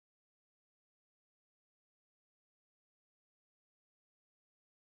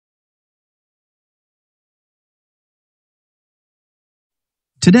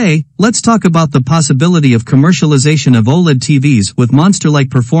Today, let's talk about the possibility of commercialization of OLED TVs with monster-like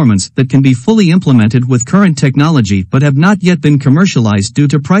performance that can be fully implemented with current technology but have not yet been commercialized due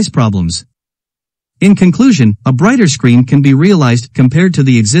to price problems. In conclusion, a brighter screen can be realized compared to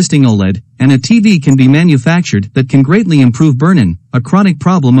the existing OLED, and a TV can be manufactured that can greatly improve burn-in, a chronic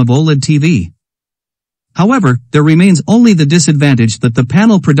problem of OLED TV. However, there remains only the disadvantage that the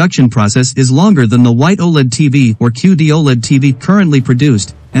panel production process is longer than the white OLED TV or QD OLED TV currently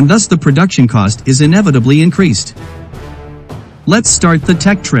produced, and thus the production cost is inevitably increased. Let's start the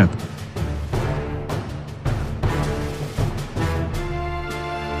tech trip.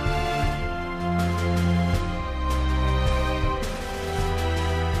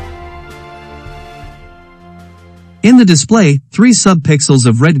 In the display, 3 subpixels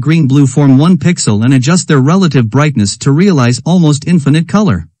of red, green, blue form 1 pixel and adjust their relative brightness to realize almost infinite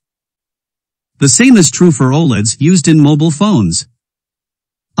color. The same is true for OLEDs used in mobile phones.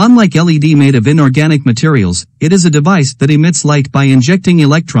 Unlike LED made of inorganic materials, it is a device that emits light by injecting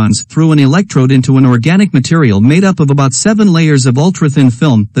electrons through an electrode into an organic material made up of about 7 layers of ultra-thin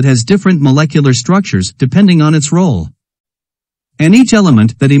film that has different molecular structures depending on its role. And each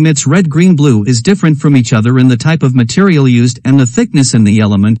element that emits red, green, blue is different from each other in the type of material used and the thickness in the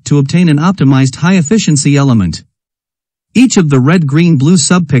element to obtain an optimized high-efficiency element. Each of the red, green, blue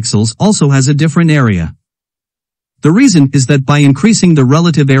subpixels also has a different area. The reason is that by increasing the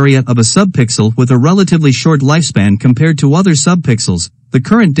relative area of a subpixel with a relatively short lifespan compared to other subpixels, the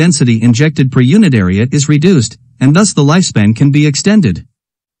current density injected per unit area is reduced, and thus the lifespan can be extended.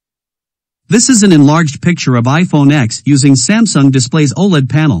 This is an enlarged picture of iPhone X using Samsung Display's OLED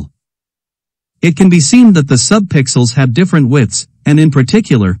panel. It can be seen that the subpixels have different widths, and in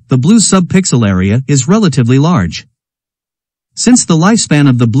particular, the blue subpixel area is relatively large. Since the lifespan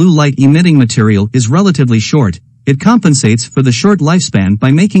of the blue light-emitting material is relatively short, it compensates for the short lifespan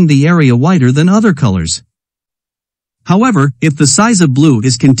by making the area wider than other colors. However, if the size of blue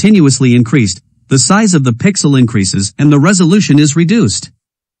is continuously increased, the size of the pixel increases and the resolution is reduced.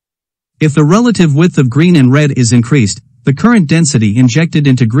 If the relative width of green and red is increased, the current density injected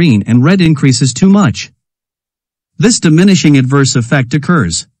into green and red increases too much. This diminishing adverse effect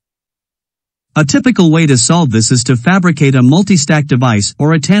occurs. A typical way to solve this is to fabricate a multi-stack device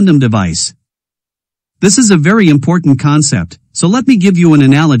or a tandem device. This is a very important concept, so let me give you an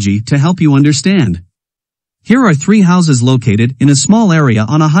analogy to help you understand. Here are 3 houses located in a small area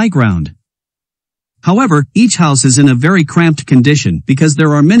on a high ground. However, each house is in a very cramped condition because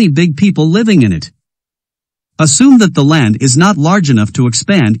there are many big people living in it. Assume that the land is not large enough to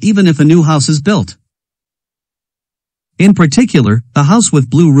expand even if a new house is built. In particular, the house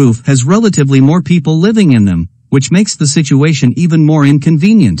with blue roof has relatively more people living in them, which makes the situation even more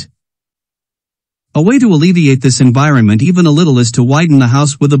inconvenient. A way to alleviate this environment even a little is to widen the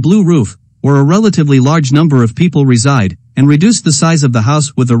house with a blue roof, where a relatively large number of people reside, and reduce the size of the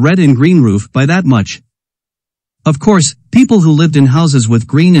house with a red and green roof by that much. Of course, people who lived in houses with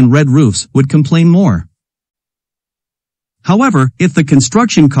green and red roofs would complain more. However, if the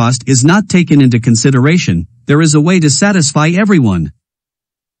construction cost is not taken into consideration, there is a way to satisfy everyone.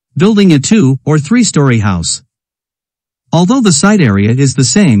 Building a 2- or 3-story house. Although the site area is the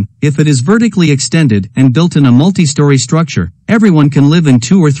same, if it is vertically extended and built in a multi-story structure, everyone can live in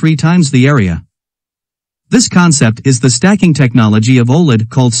 2 or 3 times the area. This concept is the stacking technology of OLED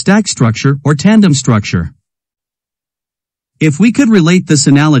called stack structure or tandem structure. If we could relate this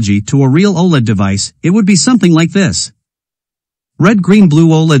analogy to a real OLED device, it would be something like this. Red-green-blue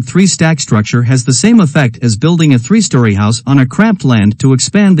OLED 3-stack structure has the same effect as building a 3-story house on a cramped land to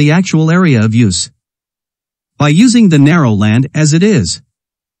expand the actual area of use, by using the narrow land as it is.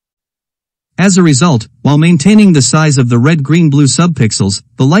 As a result, while maintaining the size of the red-green-blue subpixels,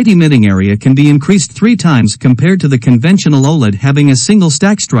 the light-emitting area can be increased 3 times compared to the conventional OLED having a single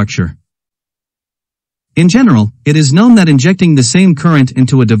stack structure. In general, it is known that injecting the same current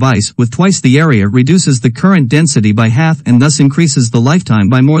into a device with twice the area reduces the current density by half and thus increases the lifetime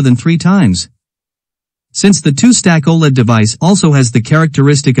by more than 3 times. Since the 2-stack OLED device also has the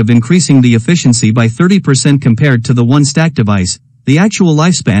characteristic of increasing the efficiency by 30% compared to the 1-stack device, the actual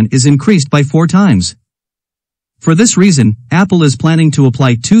lifespan is increased by 4 times. For this reason, Apple is planning to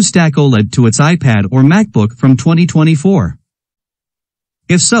apply 2-stack OLED to its iPad or MacBook from 2024.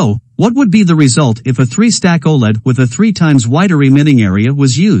 If so, what would be the result if a 3-stack OLED with a 3 times wider emitting area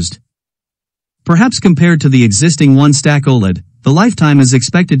was used? Perhaps compared to the existing 1-stack OLED, the lifetime is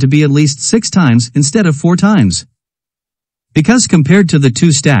expected to be at least 6 times instead of 4 times. Because compared to the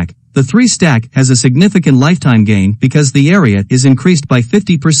 2-stack, the 3-stack has a significant lifetime gain because the area is increased by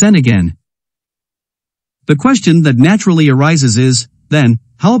 50% again. The question that naturally arises is, then,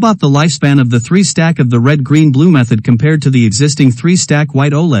 How about the lifespan of the 3-stack of the red-green-blue method compared to the existing 3-stack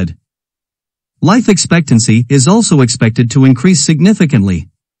white OLED? Life expectancy is also expected to increase significantly.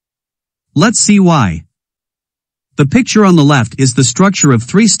 Let's see why. The picture on the left is the structure of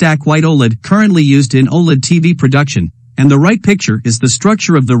 3-stack white OLED currently used in OLED TV production, and the right picture is the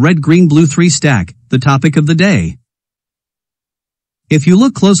structure of the red-green-blue 3-stack, the topic of the day. If you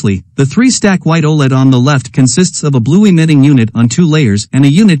look closely, the 3-stack white OLED on the left consists of a blue emitting unit on 2 layers and a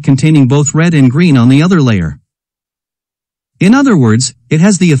unit containing both red and green on the other layer. In other words, it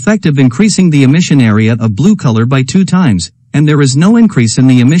has the effect of increasing the emission area of blue color by 2 times, and there is no increase in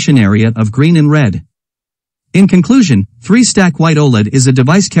the emission area of green and red. In conclusion, 3-stack white OLED is a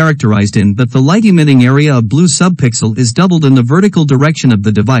device characterized in that the light emitting area of blue subpixel is doubled in the vertical direction of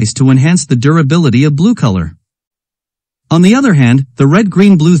the device to enhance the durability of blue color. On the other hand, the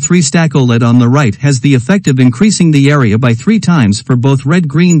red-green-blue 3-stack OLED on the right has the effect of increasing the area by 3 times for both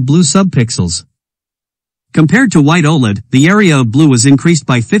red-green-blue subpixels. Compared to white OLED, the area of blue is increased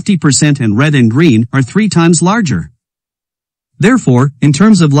by 50% and red and green are 3 times larger. Therefore, in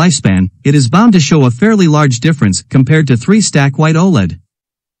terms of lifespan, it is bound to show a fairly large difference compared to 3-stack white OLED.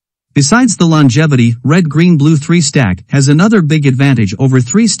 Besides the longevity, red-green-blue 3-stack has another big advantage over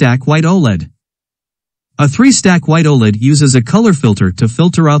 3-stack white OLED. A 3-stack white OLED uses a color filter to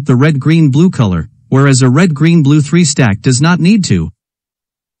filter out the red-green-blue color, whereas a red-green-blue 3-stack does not need to.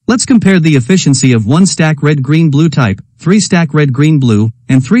 Let's compare the efficiency of 1-stack red-green-blue type, 3-stack red-green-blue,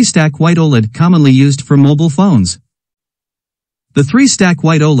 and 3-stack white OLED commonly used for mobile phones. The 3-stack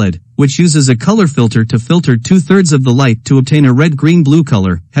white OLED, which uses a color filter to filter 2/3 of the light to obtain a red-green-blue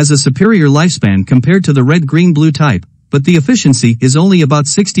color, has a superior lifespan compared to the red-green-blue type, but the efficiency is only about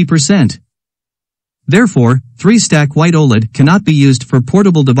 60%. Therefore, 3-stack white OLED cannot be used for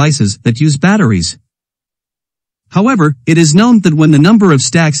portable devices that use batteries. However, it is known that when the number of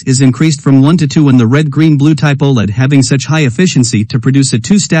stacks is increased from 1 to 2 in the red-green-blue type OLED having such high efficiency to produce a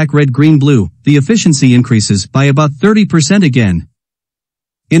 2-stack red-green-blue, the efficiency increases by about 30% again.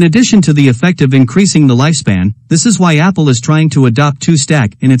 In addition to the effect of increasing the lifespan, this is why Apple is trying to adopt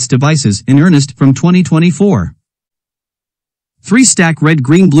 2-stack in its devices in earnest from 2024. 3-stack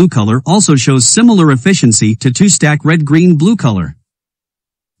red-green-blue color also shows similar efficiency to 2-stack red-green-blue color.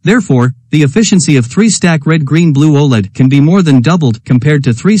 Therefore, the efficiency of 3-stack red-green-blue OLED can be more than doubled compared to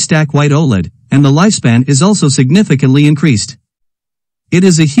 3-stack white OLED, and the lifespan is also significantly increased. It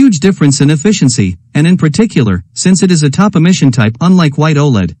is a huge difference in efficiency, and in particular, since it is a top emission type unlike white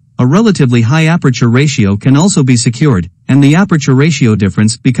OLED, a relatively high aperture ratio can also be secured, and the aperture ratio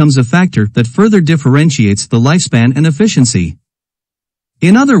difference becomes a factor that further differentiates the lifespan and efficiency.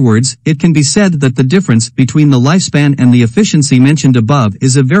 In other words, it can be said that the difference between the lifespan and the efficiency mentioned above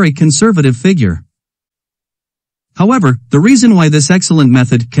is a very conservative figure. However, the reason why this excellent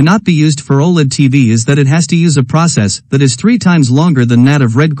method cannot be used for OLED TV is that it has to use a process that is 3 times longer than that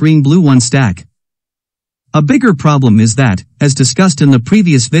of red-green-blue 1-stack. A bigger problem is that, as discussed in the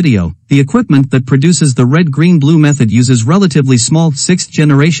previous video, the equipment that produces the red-green-blue method uses relatively small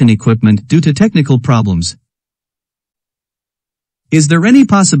 6th-generation equipment due to technical problems. Is there any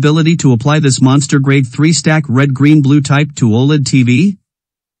possibility to apply this monster-grade 3-stack red-green-blue type to OLED TV?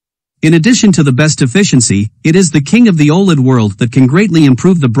 In addition to the best efficiency, it is the king of the OLED world that can greatly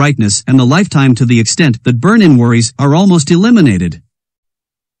improve the brightness and the lifetime to the extent that burn-in worries are almost eliminated.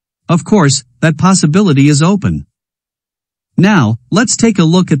 Of course, that possibility is open. Now, let's take a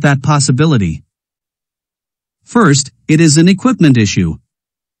look at that possibility. First, it is an equipment issue.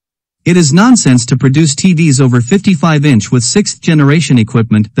 It is nonsense to produce TVs over 55-inch with 6th-generation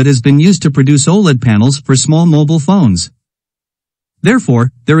equipment that has been used to produce OLED panels for small mobile phones.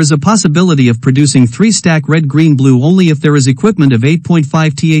 Therefore, there is a possibility of producing 3-stack red-green-blue only if there is equipment of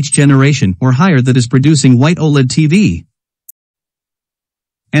 8.5th generation or higher that is producing white OLED TV.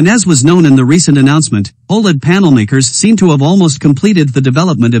 And as was known in the recent announcement, OLED panel makers seem to have almost completed the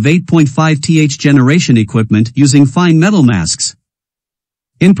development of 8.5th generation equipment using fine metal masks.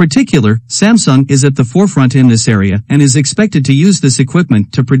 In particular, Samsung is at the forefront in this area and is expected to use this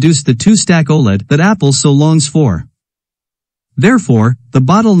equipment to produce the 2-stack OLED that Apple so longs for. Therefore, the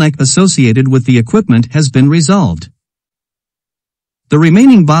bottleneck associated with the equipment has been resolved. The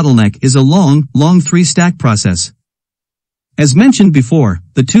remaining bottleneck is a long 3-stack process. As mentioned before,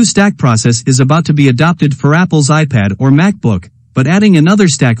 the 2-stack process is about to be adopted for Apple's iPad or MacBook, but adding another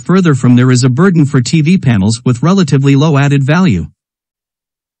stack further from there is a burden for TV panels with relatively low added value.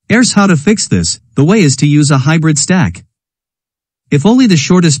 Here's how to fix this. The way is to use a hybrid stack. If only the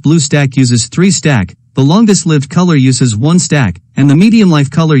shortest blue stack uses 3-stack, the longest lived color uses 1-stack, and the medium life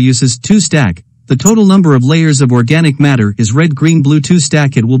color uses 2-stack, the total number of layers of organic matter is red, green, blue. To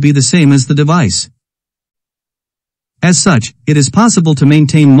stack it will be the same as the device. As such, it is possible to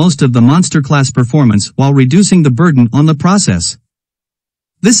maintain most of the monster class performance while reducing the burden on the process.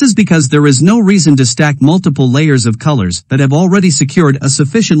 This is because there is no reason to stack multiple layers of colors that have already secured a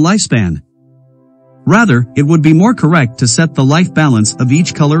sufficient lifespan. Rather, it would be more correct to set the life balance of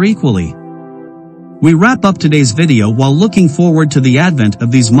each color equally. We wrap up today's video while looking forward to the advent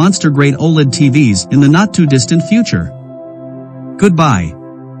of these monster-grade OLED TVs in the not-too-distant future. Goodbye.